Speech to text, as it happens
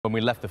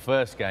when we left the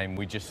first game,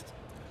 we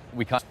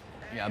kind of,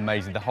 yeah,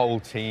 amazing. The whole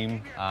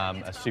team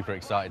are super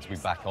excited to be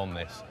back on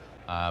this.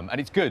 And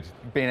it's good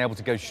being able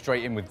to go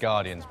straight in with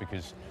Guardians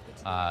because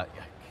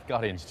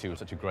Guardians 2 was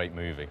such a great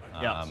movie.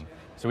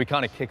 So we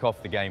kind of kick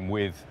off the game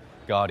with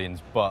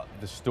Guardians, but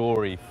the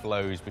story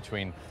flows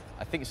between,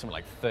 I think it's something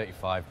like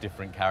 35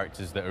 different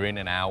characters that are in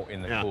and out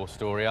in the core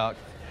story arc.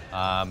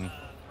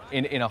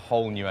 In a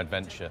whole new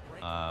adventure.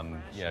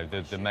 You know,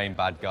 the main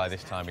bad guy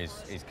this time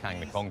is Kang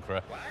the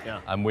Conqueror,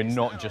 and we're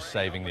not just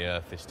saving the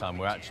Earth this time.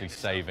 We're actually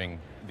saving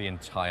the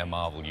entire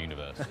Marvel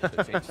universe.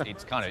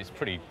 It's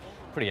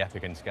pretty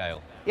epic in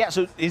scale. Yeah.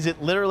 So is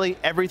it literally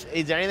everything?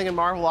 Is anything in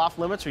Marvel off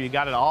limits, or you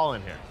got it all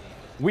in here?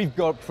 We've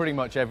got pretty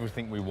much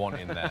everything we want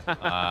in there.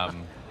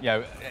 You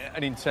know,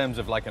 and in terms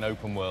of like an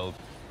open world,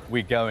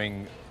 we're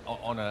going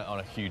on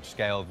a huge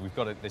scale. We've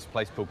got this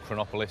place called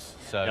Chronopolis.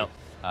 So.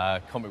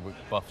 Comic book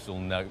buffs will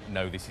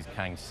know this is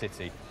Kang's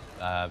city.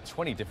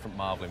 20 different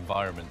Marvel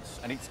environments,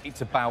 and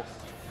it's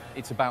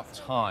about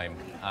time.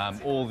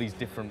 All these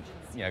different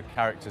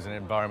characters and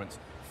environments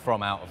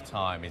from out of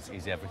time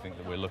is everything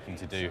that we're looking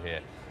to do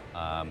here.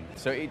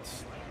 So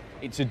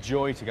it's a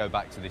joy to go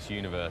back to this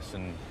universe,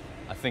 and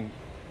I think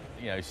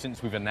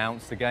since we've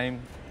announced the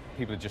game,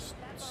 people are just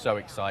so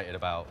excited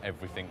about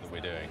everything that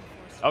we're doing.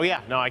 Oh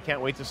yeah, no, I can't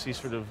wait to see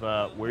sort of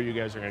where you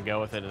guys are going to go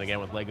with it, and again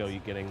with Lego, you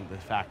getting the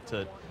fact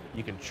that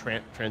you can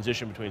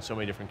transition between so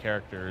many different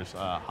characters.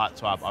 Hot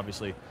swap,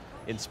 obviously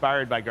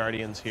inspired by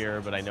Guardians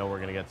here, but I know we're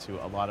going to get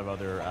to a lot of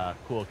other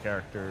cool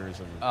characters.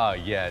 And oh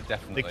yeah,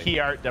 definitely. The key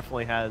art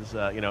definitely has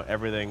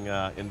everything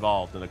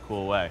involved in a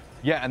cool way.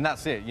 Yeah, and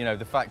that's it.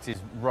 The fact is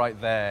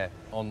right there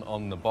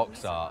on the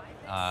box art,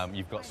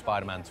 you've got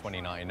Spider-Man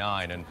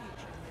 2099,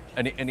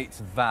 and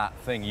it's that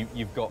thing.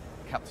 You've got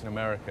Captain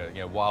America,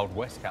 Wild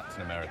West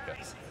Captain America,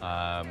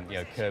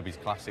 Kirby's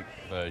classic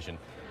version,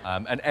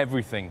 and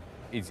everything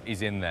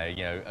is in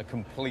there, a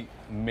complete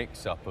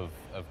mix-up of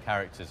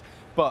characters.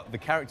 But the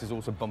characters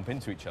also bump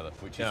into each other,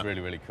 which is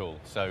really, really cool.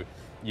 So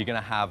you're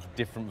going to have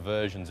different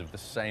versions of the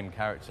same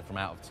character from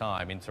out of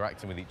time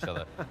interacting with each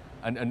other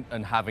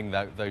and having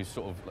those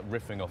sort of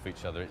riffing off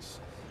each other.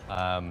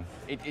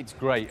 It's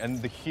great, and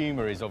the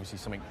humor is obviously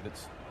something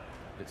that's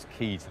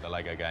key to the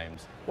Lego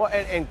games. Well,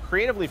 and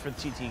creatively for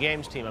the TT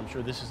Games team, I'm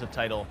sure this is a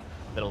title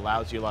that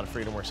allows you a lot of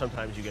freedom, where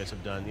sometimes you guys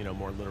have done,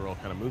 more literal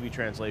kind of movie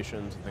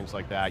translations and things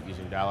like that,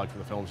 using dialogue from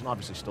the films, and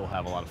obviously still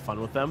have a lot of fun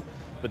with them.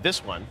 But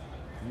this one,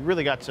 you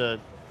really got to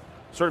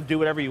sort of do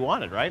whatever you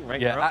wanted, right?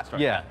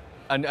 Yeah,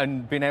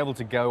 and being able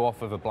to go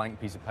off of a blank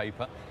piece of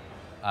paper,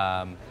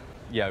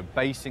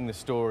 basing the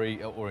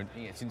story, or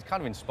it's kind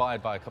of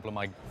inspired by a couple of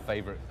my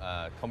favorite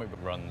comic book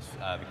runs,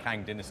 the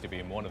Kang Dynasty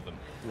being one of them.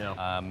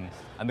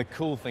 And the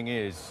cool thing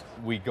is,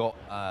 we got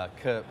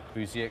Kurt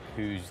Busiek,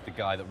 who's the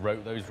guy that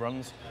wrote those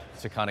runs,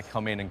 to kind of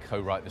come in and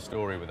co-write the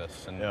story with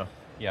us. And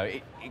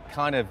it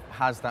kind of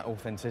has that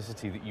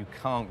authenticity that you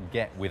can't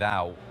get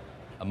without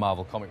a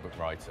Marvel comic book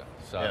writer.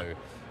 So,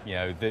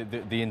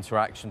 the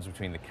interactions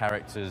between the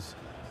characters,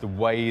 the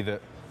way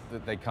that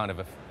they kind of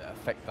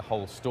affect the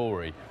whole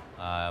story,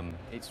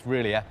 it's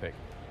really epic.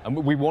 And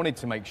we wanted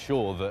to make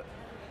sure that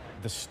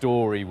the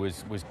story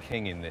was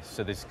king in this.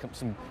 So there's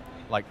some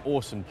like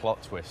awesome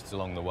plot twists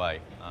along the way.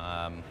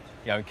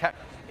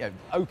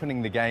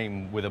 Opening the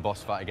game with a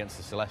boss fight against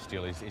the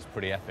Celestial is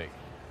pretty epic,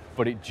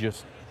 but it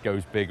just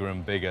goes bigger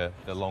and bigger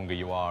the longer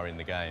you are in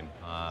the game.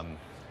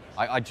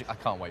 I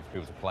can't wait for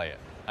people to play it.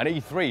 And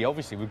E3,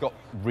 obviously, we've got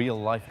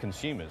real-life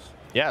consumers.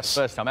 Yes.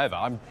 First time ever.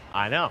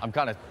 I know. I'm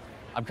kind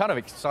of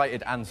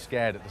excited and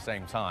scared at the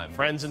same time.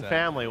 Friends and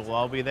family will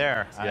all be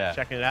there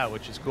checking it out,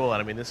 which is cool.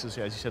 And I mean, this is,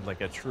 as you said,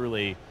 like a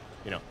truly,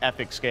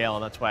 epic scale.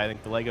 And that's why I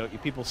think the Lego,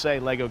 people say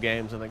Lego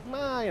games and think,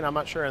 I'm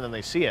not sure. And then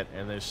they see it,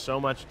 and there's so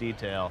much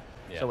detail,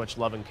 so much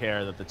love and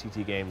care that the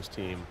TT Games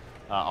team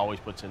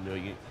always puts into it.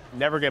 You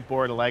never get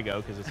bored of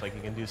Lego, because it's like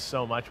you can do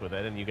so much with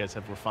it. And you guys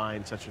have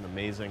refined such an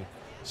amazing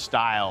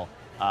style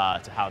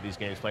to how these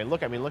games play.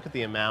 Look at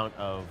the amount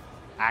of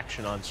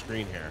action on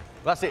screen here.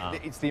 That's it.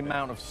 It's the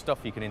amount of stuff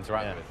you can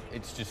interact with.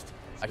 It's just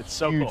a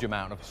huge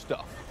amount of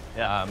stuff.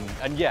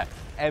 And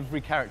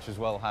every character as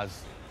well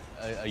has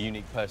a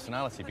unique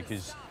personality,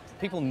 because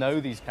people know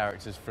these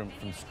characters from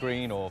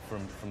screen or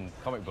from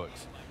comic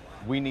books.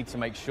 We need to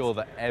make sure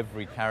that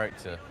every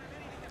character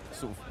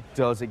sort of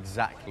does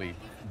exactly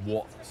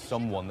what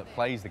someone that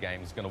plays the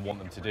game is going to want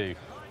them to do.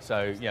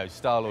 So,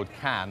 Star-Lord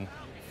can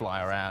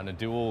fly around and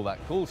do all that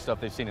cool stuff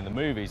they've seen in the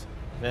movies,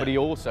 but he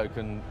also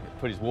can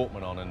put his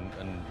Walkman on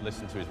and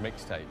listen to his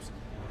mixtapes.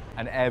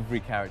 And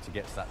every character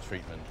gets that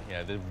treatment.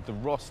 The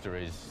roster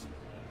is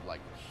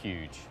like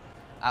huge,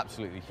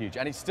 absolutely huge.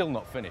 And it's still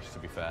not finished, to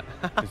be fair,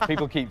 because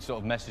people keep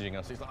sort of messaging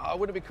us. It's like, oh,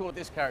 wouldn't it be cool if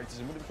this character's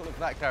in? Wouldn't it be cool if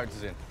that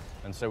character's in?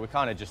 And so we're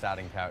kind of just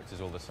adding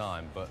characters all the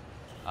time. But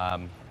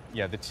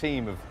the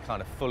team have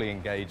kind of fully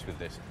engaged with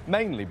this,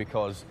 mainly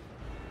because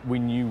we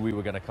knew we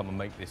were going to come and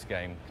make this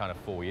game kind of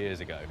 4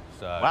 years ago.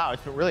 So wow,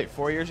 it's been really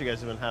 4 years you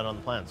guys have been had on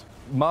the plans.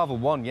 Marvel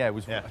 1, what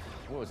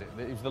was it?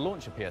 It was the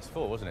launch of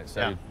PS4, wasn't it?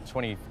 So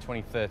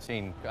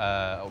 2013,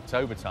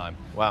 October time.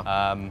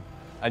 Wow.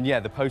 And yeah,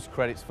 the post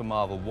credits for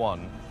Marvel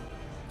 1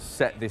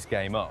 set this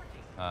game up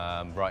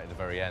right at the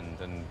very end,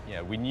 and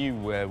yeah, we knew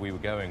where we were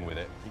going with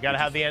it. You got to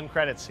have the end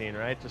credits scene,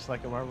 right? Just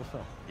like a Marvel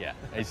film. Yeah,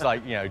 it's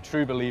like, you know,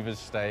 true believers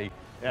stay,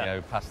 you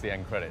know, past the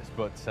end credits.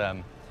 But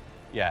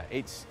yeah,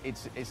 it's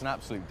an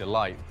absolute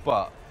delight.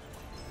 But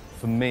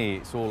for me,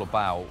 it's all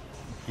about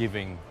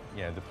giving,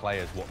 you know, the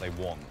players what they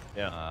want.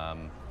 Yeah.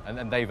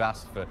 And they've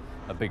asked for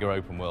a bigger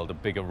open world, a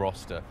bigger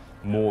roster,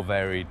 more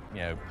varied,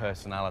 you know,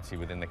 personality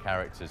within the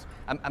characters,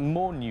 and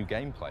more new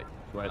gameplay.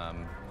 Right.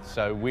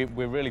 So we're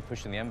really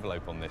pushing the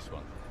envelope on this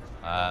one.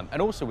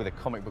 And also with a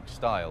comic book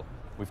style,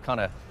 we've kind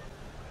of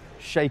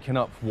shaken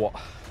up what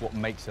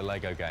makes a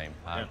Lego game.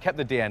 Kept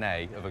the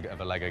DNA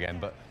of a Lego game,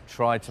 but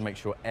tried to make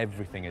sure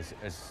everything has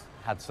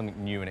had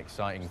something new and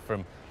exciting,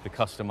 from the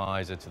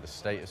customizer to the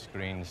status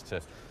screens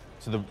to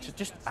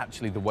just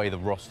actually the way the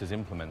roster's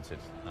implemented.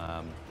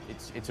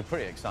 It's a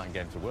pretty exciting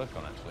game to work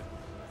on, actually.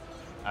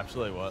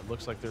 Absolutely. Well, it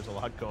looks like there's a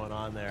lot going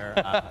on there.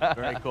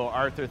 Very cool.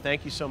 Arthur,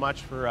 thank you so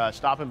much for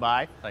stopping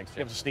by. Thanks,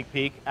 Jim. Give us a sneak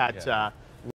peek at